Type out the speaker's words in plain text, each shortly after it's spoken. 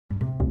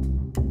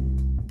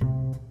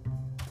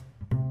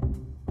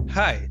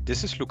Hi,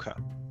 this is Luca,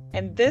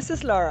 And this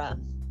is Laura,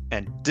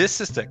 and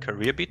this is the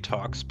Career Beat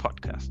Talks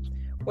podcast.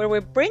 where we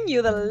bring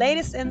you the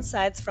latest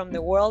insights from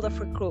the world of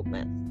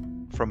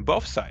recruitment. From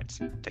both sides,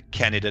 the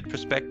candidate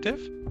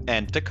perspective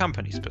and the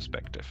company's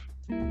perspective.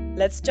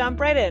 Let's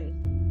jump right in.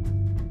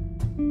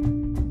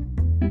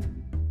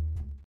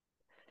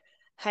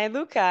 Hi,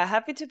 Luca.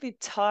 Happy to be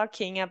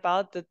talking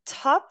about the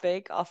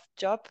topic of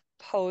job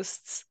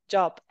posts,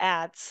 job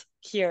ads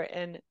here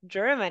in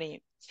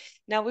Germany.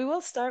 Now, we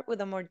will start with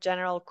a more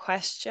general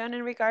question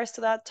in regards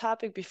to that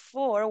topic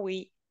before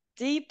we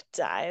deep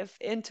dive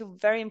into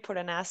very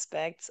important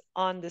aspects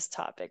on this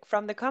topic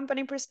from the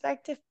company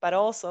perspective, but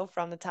also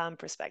from the talent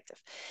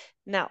perspective.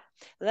 Now,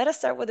 let us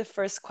start with the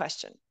first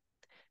question.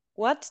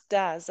 What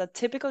does a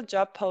typical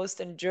job post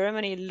in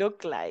Germany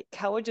look like?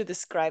 How would you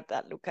describe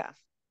that, Luca?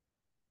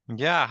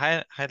 Yeah,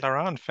 hi,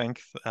 Laurent.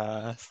 Thanks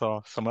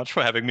so much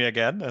for having me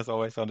again, as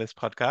always, on this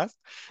podcast.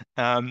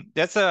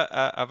 That's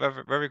a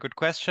very, very good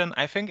question.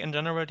 I think in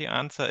general the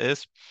answer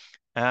is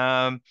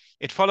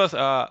it follows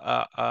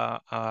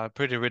a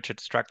pretty rigid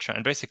structure,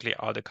 and basically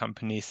all the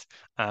companies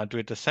do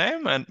it the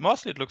same. And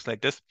mostly it looks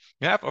like this.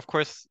 You have, of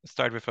course,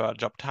 start with a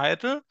job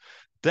title,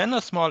 then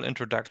a small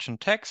introduction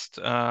text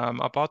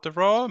about the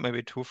role,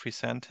 maybe 2, 3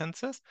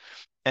 sentences.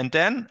 And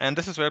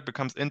this is where it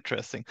becomes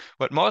interesting.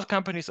 What most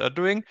companies are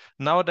doing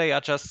now, they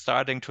are just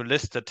starting to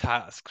list the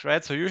tasks,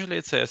 right? So usually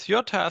it says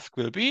your task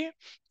will be,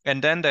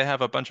 and then they have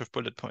a bunch of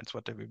bullet points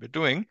what they will be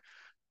doing.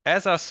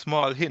 As a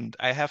small hint,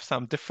 I have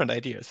some different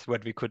ideas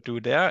what we could do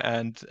there,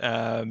 and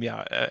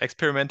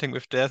experimenting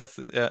with this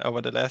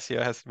over the last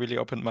year has really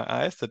opened my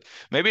eyes that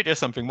maybe there's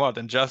something more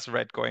than just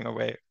going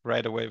away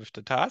right away with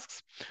the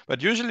tasks.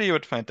 But usually you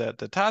would find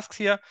the tasks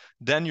here,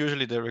 then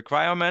usually the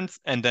requirements,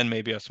 and then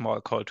maybe a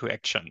small call to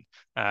action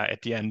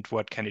at the end,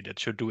 what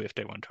candidates should do if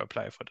they want to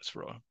apply for this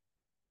role.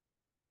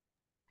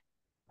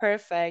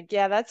 Perfect.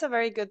 Yeah, that's a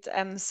very good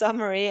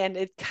summary. And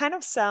it kind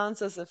of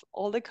sounds as if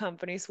all the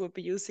companies would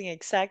be using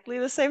exactly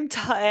the same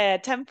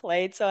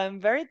template. So I'm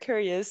very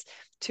curious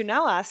to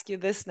now ask you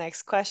this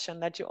next question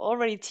that you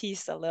already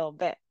teased a little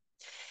bit.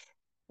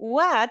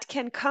 What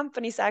can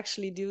companies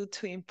actually do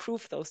to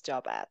improve those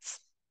job ads?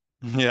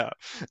 Yeah,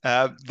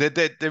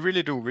 they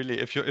really do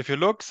really. If you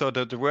look, so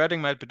the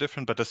wording might be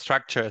different, but the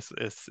structure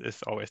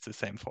is always the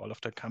same for all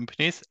of the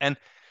companies. And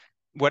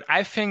what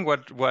I think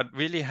what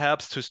really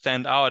helps to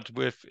stand out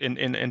with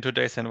in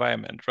today's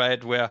environment,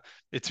 right, where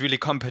it's really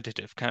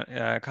competitive,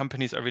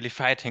 companies are really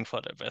fighting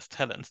for the best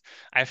talents.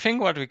 I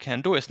think what we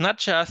can do is not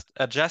just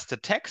adjust the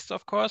text,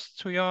 of course,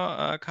 to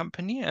your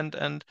company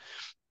and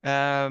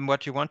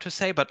what you want to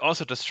say, but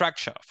also the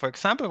structure. For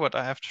example, what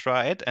I have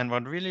tried and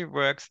what really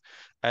works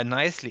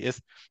nicely is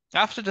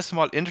after the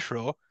small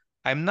intro,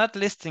 I'm not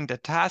listing the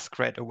task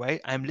right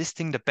away, I'm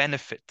listing the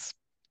benefits.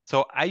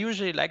 So I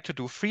usually like to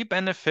do 3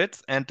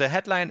 benefits, and the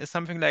headline is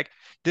something like,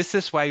 this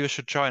is why you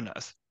should join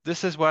us.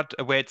 This is what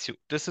awaits you.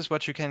 This is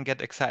what you can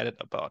get excited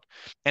about.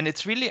 And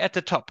it's really at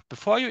the top,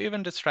 before you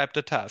even describe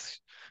the task.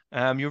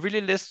 You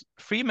really list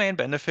 3 main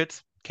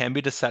benefits. Can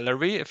be the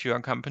salary if you're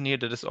a company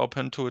that is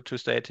open to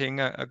stating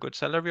a good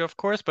salary, of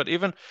course. But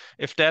even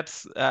if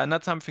that's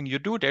not something you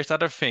do, there's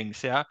other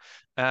things. Yeah,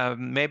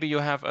 maybe you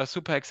have a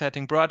super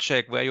exciting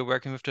project where you're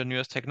working with the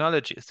newest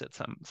technologies that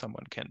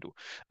someone can do.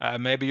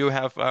 Maybe you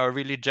have a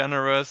really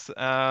generous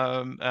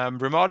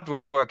remote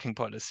working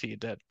policy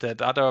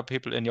that other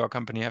people in your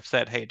company have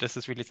said, hey, this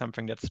is really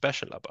something that's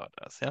special about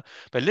us. Yeah,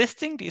 by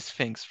listing these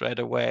things right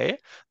away,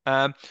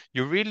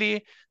 you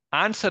really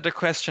answer the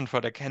question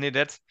for the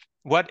candidates,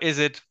 what is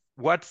it?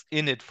 What's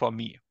in it for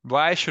me?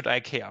 Why should I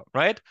care,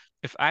 right?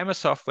 If I'm a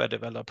software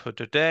developer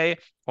today,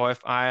 or if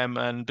I'm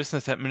a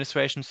business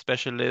administration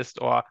specialist,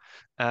 or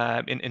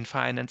in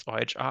finance or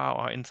HR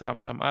or in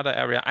some other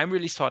area, I'm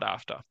really sought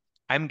after.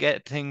 I'm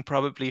getting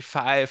probably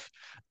 5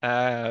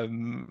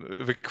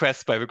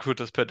 requests by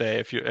recruiters per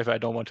day if I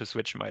don't want to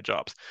switch my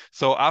jobs.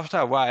 So after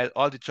a while,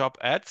 all the job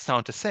ads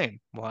sound the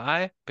same.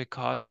 Why?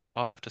 Because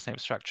of the same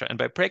structure. And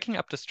by breaking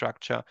up the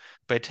structure,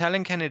 by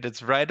telling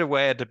candidates right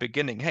away at the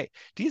beginning, hey,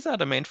 these are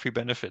the main 3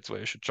 benefits where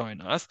you should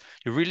join us,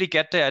 you really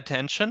get their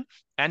attention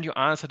and you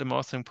answer the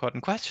most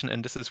important question.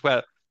 And this is,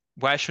 well,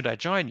 why should I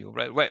join you,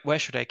 right? Why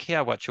should I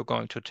care what you're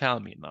going to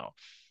tell me now?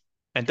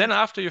 And then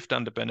after you've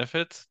done the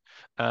benefits,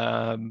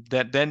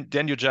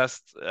 then you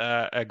just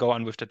go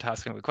on with the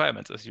task and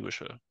requirements as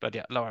usual. But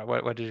yeah, Laura,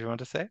 what did you want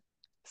to say?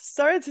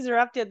 Sorry to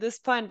interrupt you at this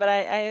point, but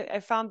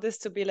I found this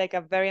to be like a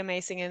very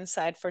amazing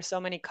insight for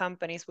so many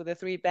companies with the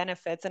 3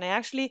 benefits. And I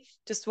actually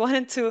just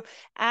wanted to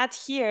add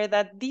here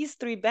that these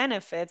 3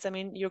 benefits, I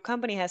mean, your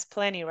company has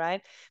plenty,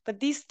 right? But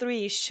these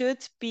 3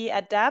 should be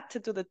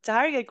adapted to the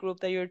target group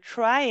that you're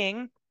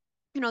trying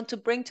to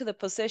bring to the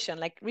position.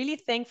 Like really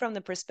think from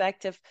the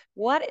perspective,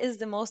 what is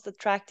the most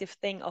attractive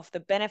thing of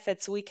the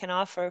benefits we can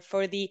offer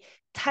for the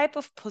type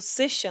of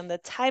position, the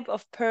type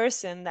of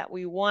person that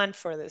we want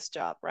for this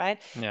job,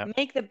 right? Yeah.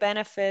 Make the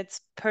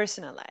benefits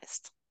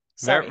personalized.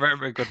 Very, Sorry. very,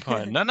 very good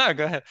point. No, no,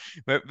 go ahead.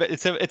 But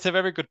it's a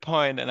very good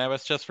point, and I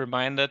was just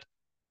reminded.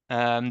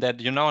 that,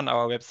 you know, on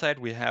our website,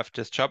 we have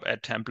this job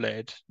ad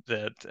template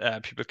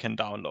that people can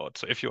download.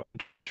 So if you're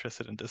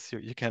interested in this,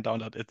 you can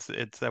download it.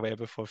 It's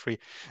available for free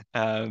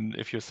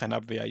if you sign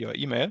up via your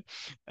email.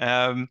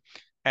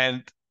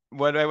 And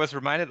what I was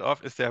reminded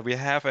of is that we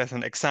have as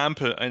an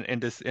example in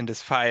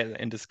this file,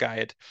 in this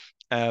guide,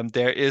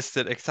 there is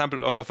the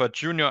example of a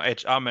junior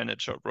HR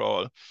manager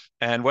role.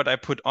 And what I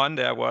put on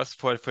there was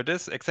for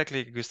this,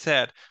 exactly like you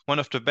said, one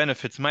of the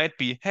benefits might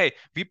be, hey,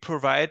 we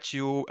provide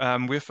you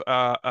with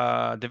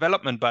a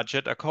development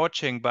budget, a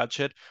coaching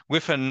budget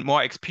with a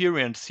more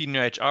experienced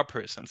senior HR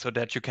person so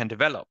that you can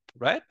develop,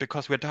 right?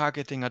 Because we're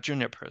targeting a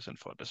junior person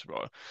for this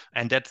role.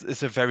 And that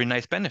is a very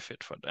nice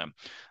benefit for them.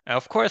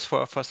 Of course,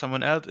 for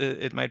someone else,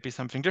 it might be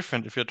something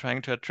different. If you're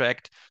trying to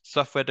attract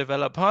software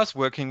developers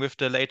working with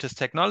the latest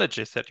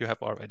technologies that you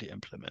have already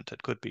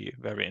implemented, could be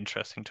very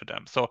interesting to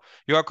them. So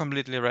you are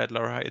completely right,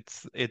 Laura.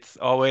 It's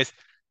always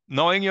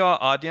knowing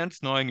your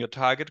audience, knowing your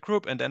target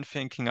group, and then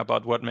thinking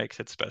about what makes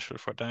it special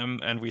for them.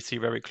 And we see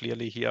very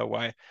clearly here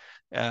why,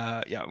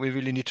 yeah, we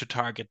really need to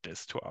target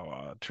this to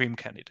our dream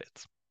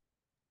candidates.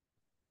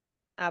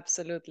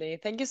 Absolutely.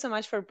 Thank you so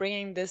much for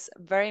bringing this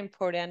very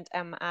important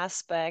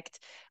aspect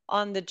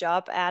on the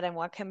job ad and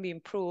what can be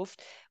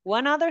improved.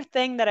 One other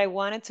thing that I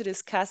wanted to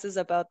discuss is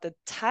about the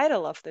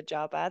title of the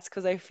job ads,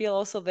 because I feel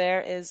also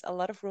there is a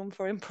lot of room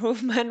for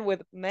improvement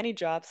with many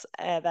jobs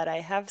that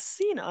I have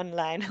seen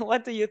online.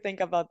 What do you think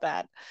about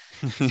that?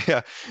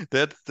 Yeah,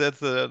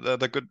 that's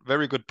a good,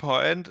 very good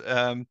point.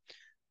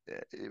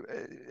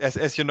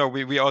 As you know,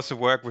 we also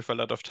work with a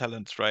lot of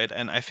talents, right?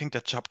 And I think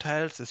that job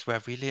titles is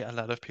where really a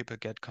lot of people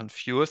get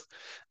confused.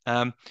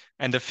 And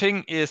the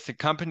thing is, the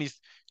companies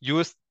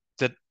use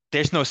that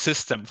there's no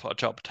system for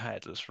job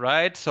titles,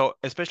 right? So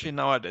especially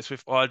nowadays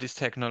with all these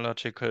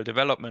technological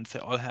developments,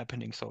 they're all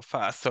happening so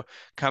fast. So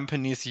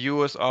companies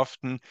use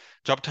often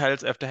job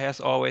titles after has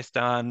always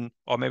done,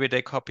 or maybe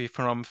they copy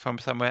from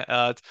somewhere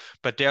else,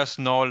 but there's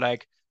no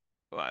like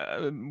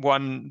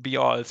one be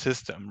all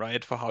system,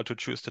 right, for how to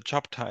choose the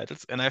job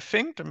titles. And I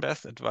think the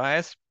best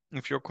advice,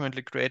 if you're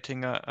currently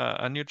creating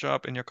a new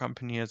job in your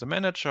company as a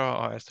manager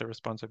or as the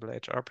responsible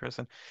HR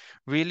person,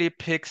 really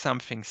pick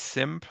something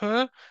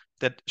simple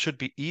that should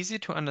be easy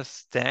to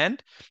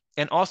understand.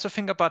 And also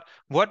think about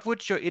what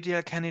would your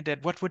ideal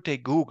candidate, what would they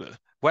Google?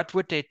 What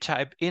would they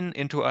type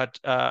into a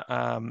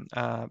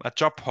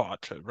job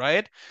portal,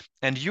 right?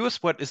 And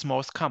use what is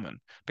most common,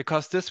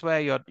 because this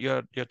way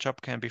your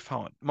job can be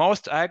found.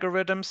 Most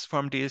algorithms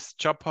from these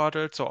job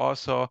portals, or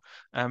also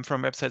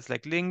from websites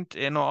like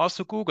LinkedIn or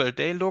also Google,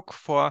 they look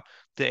for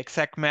the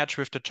exact match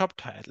with the job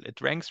title.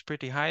 It ranks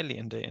pretty highly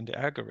in the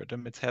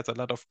algorithm. It has a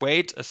lot of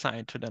weight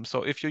assigned to them.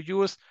 So if you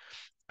use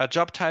a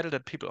job title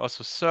that people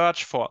also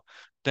search for,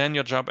 then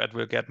your job ad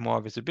will get more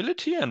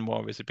visibility, and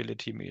more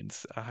visibility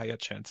means higher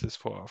chances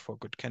for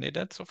good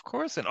candidates, of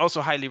course, and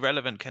also highly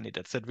relevant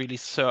candidates that really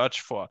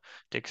search for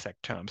the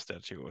exact terms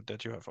that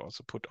you have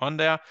also put on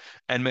there.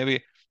 And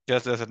maybe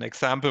just as an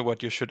example,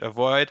 what you should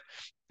avoid,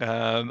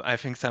 I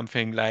think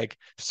something like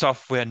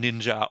software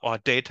ninja or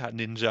data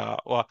ninja,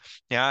 or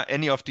yeah,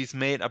 any of these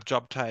made up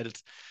job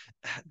titles,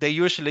 they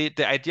usually,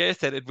 the idea is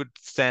that it would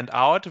stand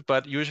out,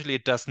 but usually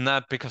it does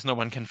not, because no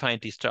one can find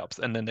these jobs,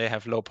 and then they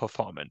have low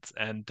performance,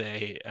 and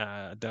they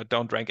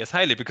don't rank as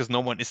highly because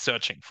no one is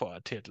searching for a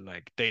title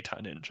like data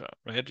ninja,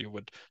 right? You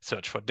would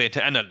search for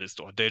data analyst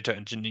or data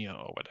engineer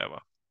or whatever.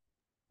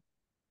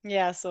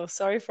 Yeah, so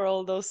sorry for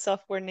all those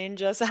software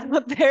ninjas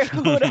out there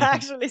who would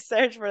actually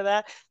search for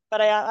that.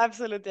 But I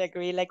absolutely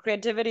agree. Like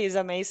creativity is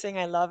amazing.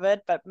 I love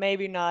it, but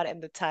maybe not in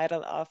the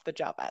title of the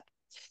job ad.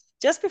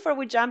 Just before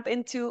we jump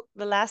into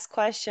the last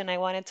question, I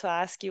wanted to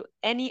ask you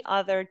any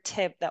other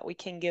tip that we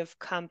can give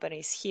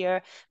companies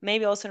here,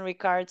 maybe also in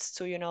regards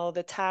to,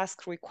 the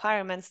task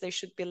requirements they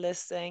should be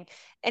listing.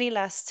 Any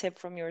last tip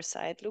from your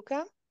side,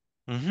 Luca?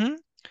 Hmm.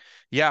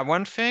 Yeah,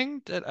 one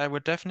thing that I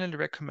would definitely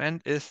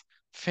recommend is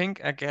think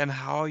again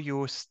how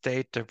you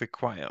state the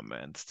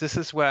requirements. This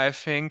is where I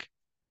think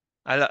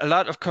a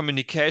lot of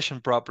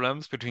communication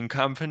problems between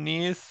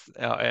companies,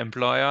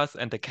 employers,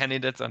 and the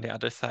candidates on the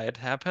other side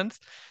happens.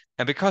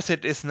 And because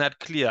it is not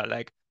clear,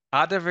 like,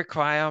 are the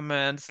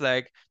requirements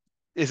like,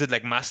 is it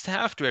like must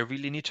have? Do I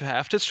really need to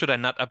have this? Should I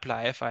not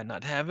apply if I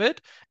not have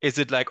it? Is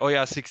it like, oh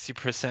yeah,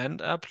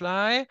 60%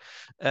 apply,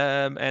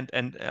 and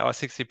or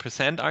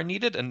 60% are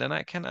needed, and then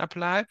I can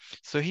apply?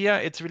 So here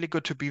it's really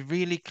good to be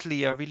really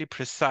clear, really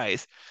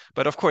precise.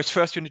 But of course,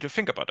 first you need to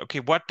think about,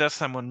 okay, what does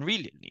someone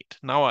really need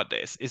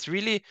nowadays? Is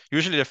really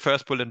usually the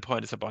first bullet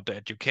point is about the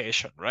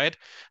education, right?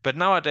 But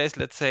nowadays,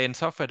 let's say in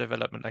software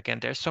development, again,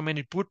 there's so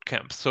many boot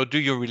camps. So do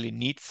you really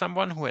need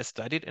someone who has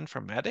studied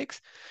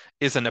informatics?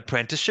 Is an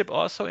apprenticeship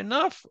also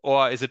enough,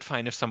 or is it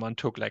fine if someone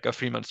took like a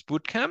 3 months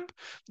boot camp?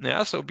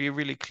 Yeah, so be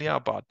really clear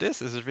about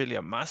this. Is it really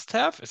a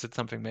must-have? Is it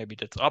something maybe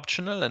that's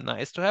optional and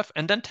nice to have?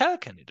 And then tell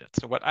candidates.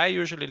 So what I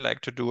usually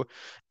like to do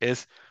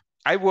is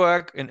I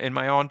work in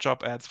my own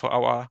job ads for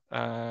our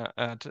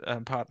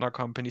partner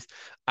companies.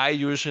 I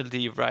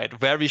usually write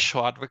very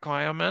short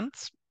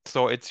requirements.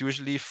 So it's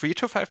usually 3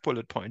 to 5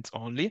 bullet points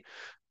only.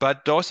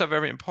 but those are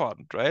very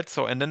important, right?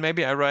 So, and then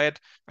maybe I write,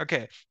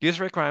 okay, these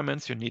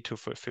requirements you need to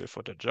fulfill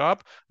for the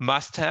job,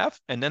 must have,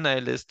 and then I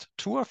list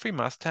 2 or 3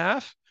 must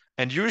have.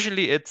 And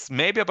usually it's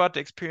maybe about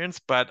the experience,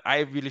 but I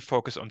really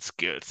focus on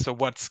skills. So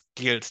what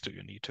skills do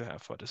you need to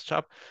have for this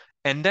job?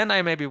 And then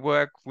I maybe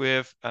work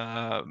with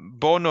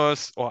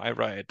bonus, or I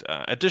write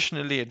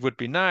additionally, it would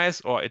be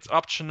nice, or it's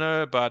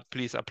optional, but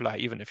please apply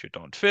even if you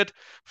don't fit.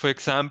 For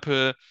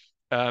example,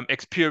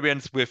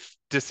 experience with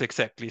this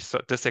exact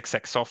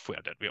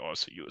software that we're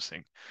also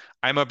using.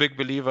 I'm a big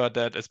believer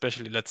that,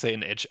 especially let's say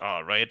in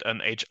HR, right,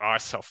 an HR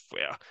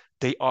software,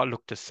 they all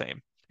look the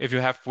same. If you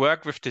have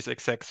worked with this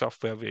exact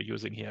software we're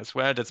using here as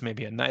well, that's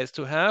maybe a nice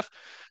to have.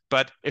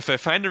 But if I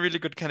find a really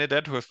good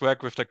candidate who has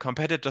worked with the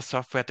competitor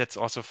software, that's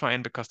also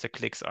fine because the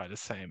clicks are the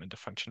same and the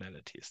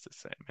functionality is the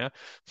same. Yeah.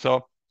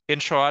 So in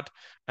short,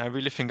 I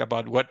really think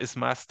about what is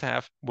must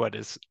have, what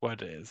is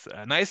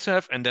nice to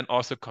have, and then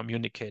also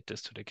communicate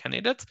this to the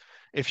candidates.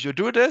 If you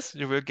do this,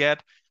 you will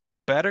get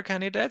better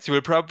candidates. You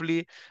will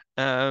probably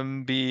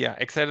be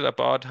excited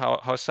about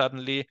how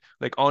suddenly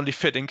like only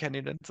fitting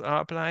candidates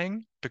are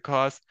applying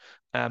because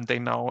they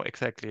know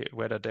exactly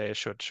whether they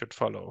should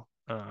follow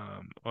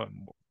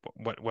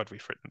what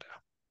we've written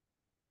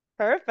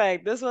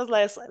Perfect. This was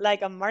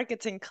like a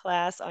marketing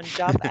class on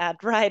job there. ad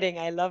writing.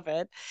 I love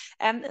it.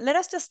 Let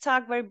us just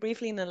talk very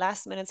briefly in the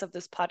last minutes of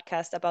this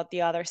podcast about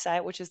the other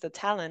side, which is the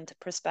talent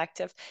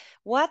perspective.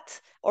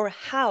 What or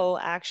how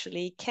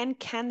actually can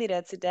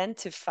candidates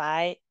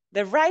identify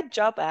the right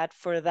job ad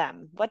for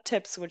them? What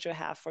tips would you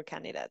have for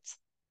candidates?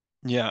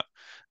 Yeah.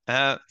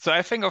 So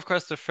I think, of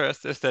course, the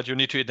first is that you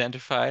need to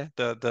identify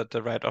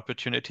the right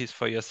opportunities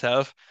for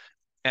yourself.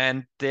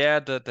 And there,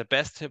 the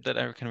best tip that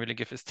I can really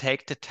give is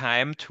take the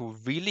time to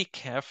really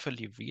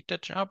carefully read the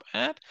job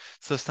ad.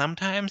 So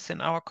sometimes in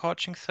our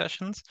coaching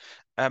sessions,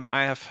 I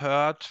have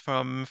heard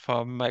from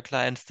my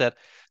clients that,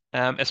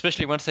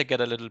 especially once they get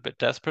a little bit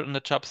desperate in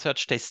the job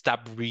search, they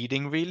stop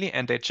reading really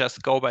and they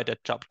just go by the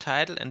job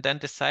title and then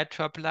decide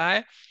to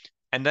apply.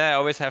 And then I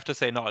always have to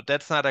say, no,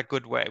 that's not a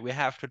good way. We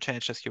have to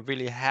change this. You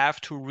really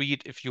have to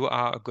read if you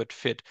are a good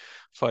fit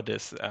for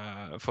this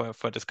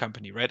for this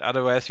company, right?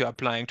 Otherwise, you're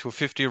applying to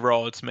 50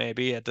 roles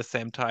maybe at the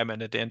same time,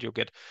 and at the end you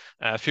get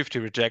 50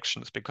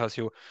 rejections because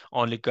you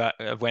only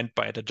went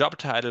by the job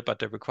title, but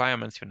the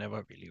requirements you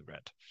never really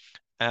read.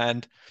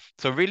 And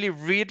so really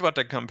read what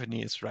the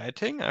company is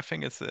writing. I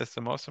think it's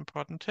the most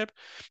important tip.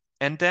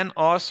 And then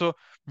also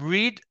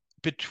read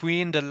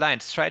between the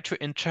lines, try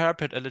to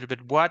interpret a little bit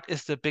what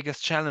is the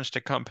biggest challenge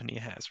the company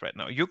has right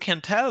now. You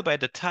can tell by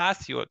the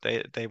tasks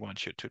they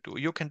want you to do.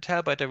 You can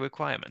tell by the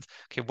requirements.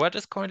 Okay, what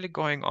is currently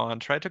going on?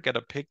 Try to get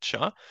a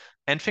picture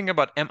and think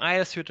about, am I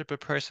a suitable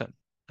person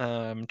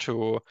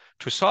to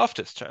solve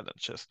these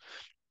challenges?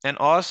 And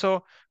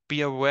also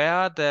be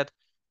aware that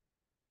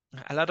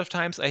a lot of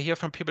times I hear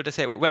from people that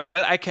say, well,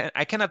 I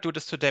cannot do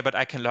this today, but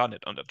I can learn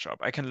it on the job.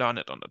 I can learn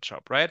it on the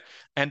job, right?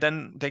 And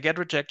then they get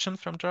rejection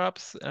from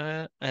jobs,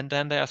 and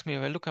then they ask me,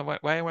 well, look,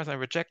 why was I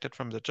rejected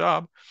from the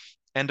job?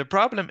 And the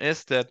problem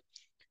is that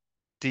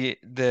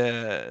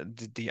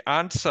the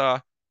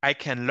answer, I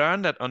can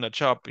learn that on the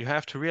job, you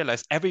have to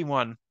realize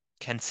everyone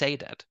can say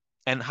that.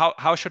 And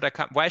how should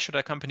why should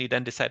a company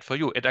then decide for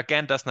you? It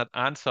again does not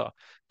answer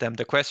them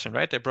the question,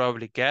 right? They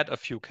probably get a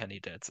few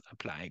candidates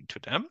applying to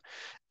them.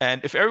 And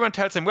if everyone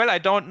tells them, well, I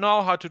don't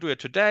know how to do it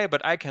today,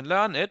 but I can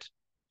learn it,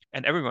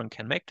 and everyone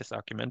can make this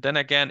argument, then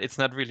again, it's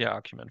not really an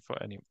argument for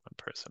any one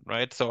person,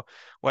 right? So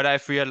what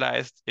I've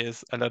realized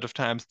is a lot of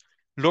times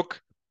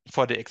look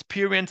for the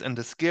experience and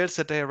the skills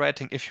that they are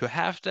writing. If you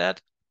have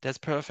that, that's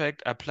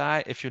perfect.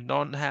 Apply. If you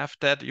don't have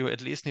that, you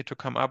at least need to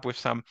come up with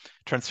some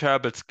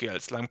transferable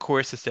skills, like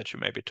courses that you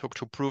maybe took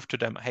to prove to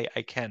them, hey,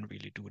 I can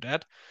really do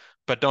that.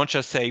 But don't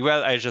just say,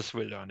 well, I just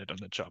will learn it on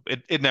the job.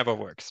 It never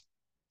works.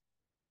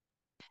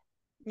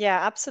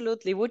 Yeah,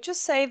 absolutely. Would you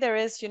say there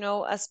is,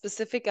 a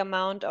specific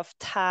amount of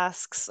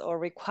tasks or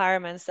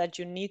requirements that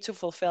you need to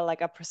fulfill,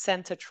 like a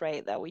percentage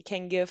rate that we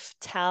can give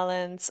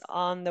talents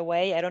on the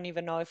way? I don't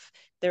even know if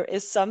there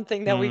is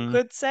something that we Mm.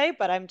 could say,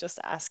 but I'm just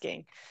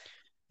asking.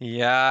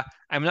 Yeah,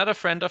 I'm not a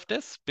friend of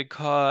this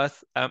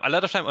because a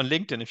lot of time on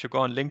LinkedIn, if you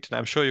go on LinkedIn,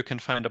 I'm sure you can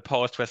find a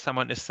post where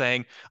someone is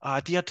saying,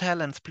 "Dear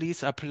talents,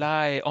 please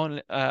apply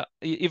only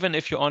even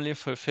if you only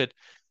fulfill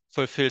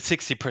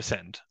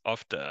 60%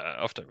 of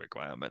the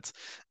requirements."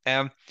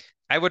 Um,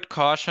 I would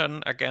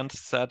caution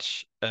against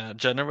such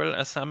general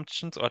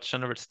assumptions or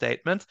general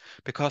statements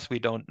because we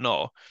don't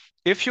know.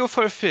 If you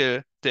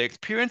fulfill the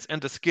experience and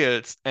the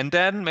skills, and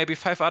then maybe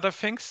 5 other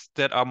things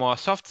that are more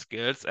soft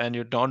skills, and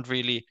you don't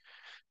really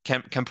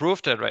can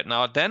prove that right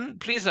now, then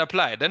please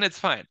apply. Then it's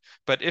fine.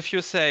 But if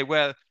you say,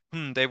 well,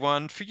 they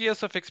want 3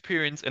 years of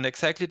experience in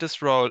exactly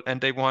this role, and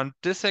they want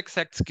this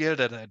exact skill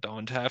that I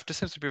don't have, this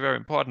seems to be very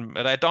important.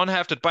 But I don't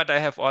have that, but I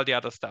have all the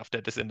other stuff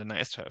that is in the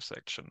nice to have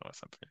section or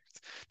something like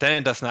this. Then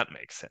it does not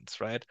make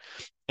sense, right?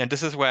 And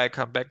this is where I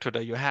come back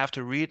to you have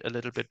to read a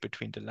little bit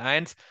between the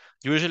lines.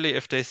 Usually,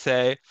 if they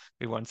say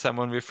we want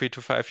someone with 3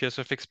 to 5 years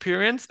of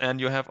experience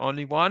and you have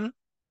only one,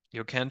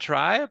 You can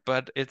try,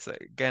 but it's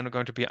again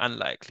going to be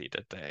unlikely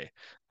that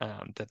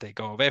they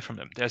go away from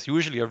them. There's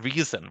usually a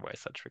reason why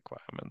such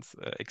requirements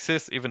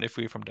exist, even if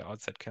we from the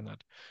outset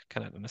cannot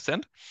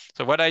understand.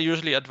 So what I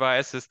usually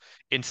advise is,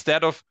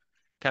 instead of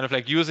kind of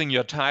like using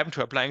your time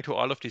to applying to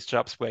all of these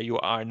jobs where you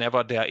are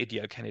never their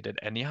ideal candidate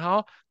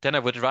anyhow, then I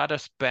would rather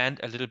spend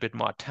a little bit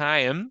more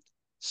time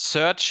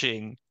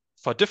searching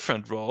for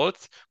different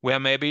roles where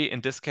maybe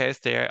in this case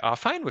they are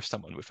fine with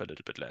someone with a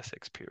little bit less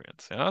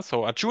experience. Yeah,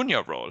 so a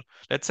junior role.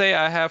 Let's say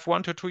I have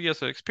 1 to 2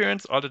 years of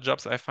experience. All the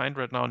jobs I find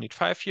right now need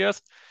 5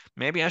 years.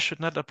 Maybe I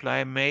should not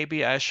apply.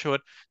 Maybe I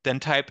should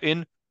then type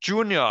in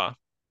junior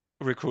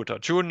recruiter,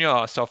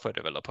 junior software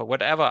developer,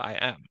 whatever I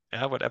am,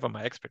 yeah, whatever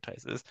my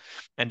expertise is,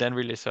 and then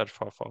really search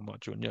for more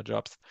junior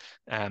jobs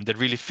that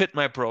really fit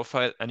my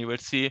profile. And you will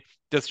see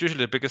that's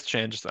usually the biggest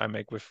changes I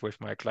make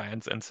with my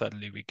clients, and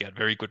suddenly we get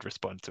very good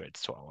response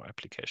rates to our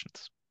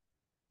applications.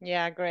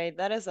 Yeah, great.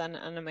 That is an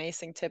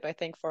amazing tip, I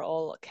think, for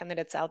all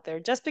candidates out there.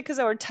 Just because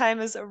our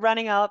time is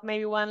running out,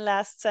 maybe one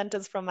last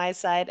sentence from my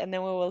side, and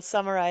then we will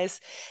summarize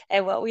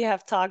what we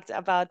have talked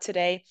about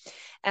today.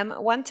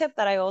 One tip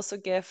that I also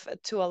give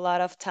to a lot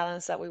of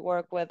talents that we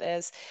work with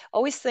is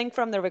always think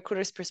from the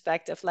recruiter's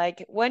perspective.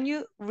 Like when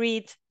you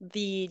read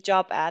the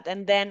job ad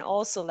and then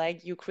also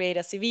like you create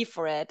a CV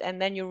for it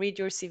and then you read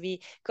your CV,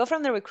 go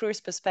from the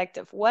recruiter's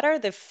perspective. What are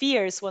the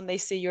fears when they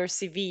see your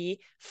CV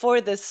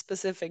for this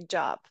specific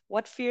job?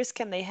 What fears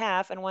can they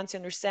have? And once you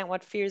understand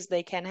what fears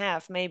they can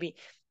have, maybe,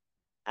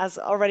 as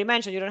already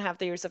mentioned, you don't have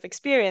the years of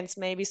experience.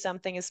 Maybe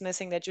something is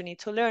missing that you need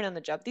to learn on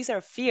the job. These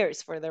are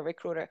fears for the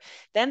recruiter.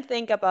 Then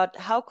think about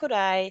how could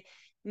I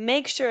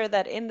make sure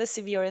that in the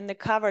CV or in the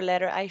cover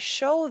letter, I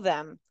show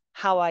them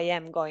how I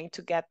am going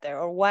to get there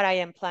or what I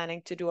am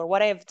planning to do or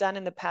what I have done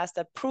in the past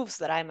that proves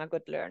that I'm a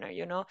good learner,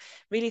 you know?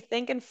 Really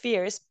think in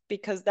fears,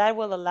 because that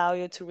will allow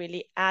you to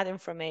really add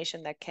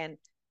information that can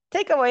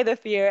take away the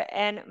fear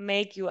and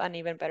make you an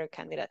even better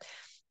candidate.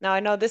 Now, I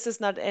know this is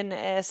not in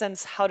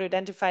essence how to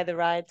identify the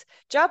right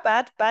job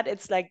ad, but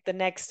it's like the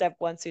next step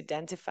once you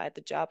identify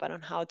the job ad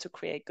on how to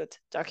create good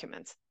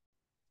documents.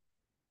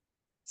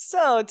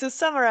 So to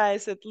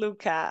summarize it,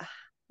 Luca,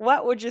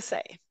 what would you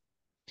say?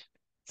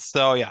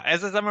 So yeah,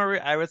 as a summary,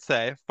 I would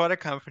say for the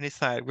company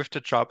side with the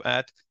job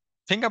ad,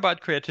 think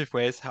about creative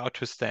ways how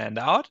to stand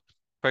out.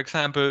 For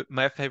example,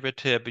 my favorite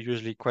tip,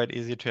 usually quite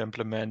easy to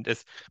implement,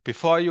 is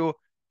before you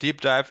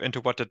deep dive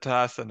into what the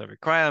tasks and the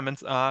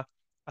requirements are,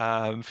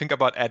 think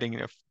about adding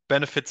a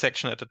benefit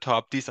section at the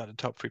top. These are the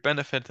top 3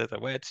 benefits that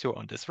awaits you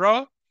on this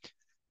role.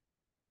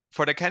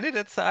 For the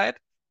candidate side,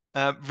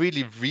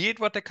 really read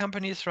what the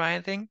company is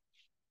writing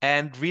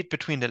and read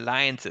between the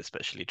lines,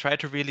 especially. Try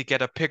to really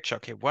get a picture.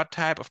 Okay, what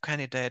type of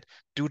candidate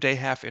do they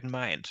have in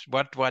mind?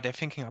 What are they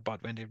thinking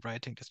about when they're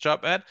writing this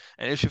job ad?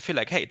 And if you feel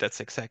like, hey, that's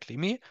exactly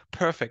me,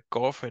 perfect,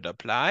 go for it,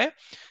 apply.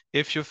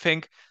 If you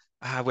think,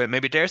 well,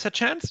 maybe there's a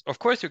chance, of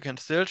course you can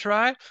still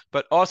try,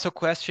 but also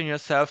question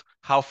yourself,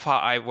 how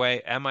far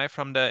away am I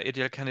from the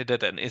ideal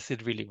candidate, and is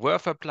it really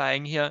worth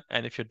applying here?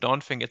 And if you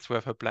don't think it's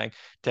worth applying,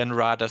 then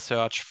rather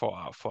search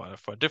for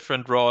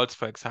different roles,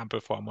 for example,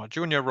 for a more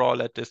junior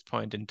role at this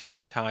point in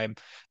time,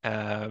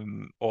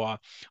 or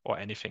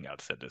anything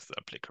else that is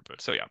applicable.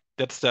 So yeah,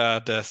 that's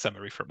the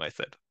summary from my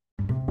side.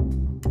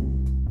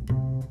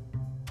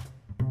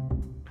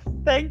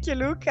 Thank you,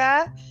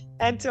 Luca.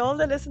 And to all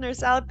the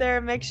listeners out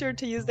there, make sure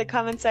to use the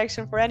comment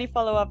section for any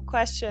follow-up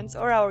questions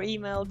or our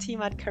email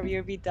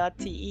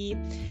team@careerbeat.de.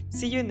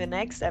 See you in the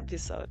next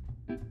episode.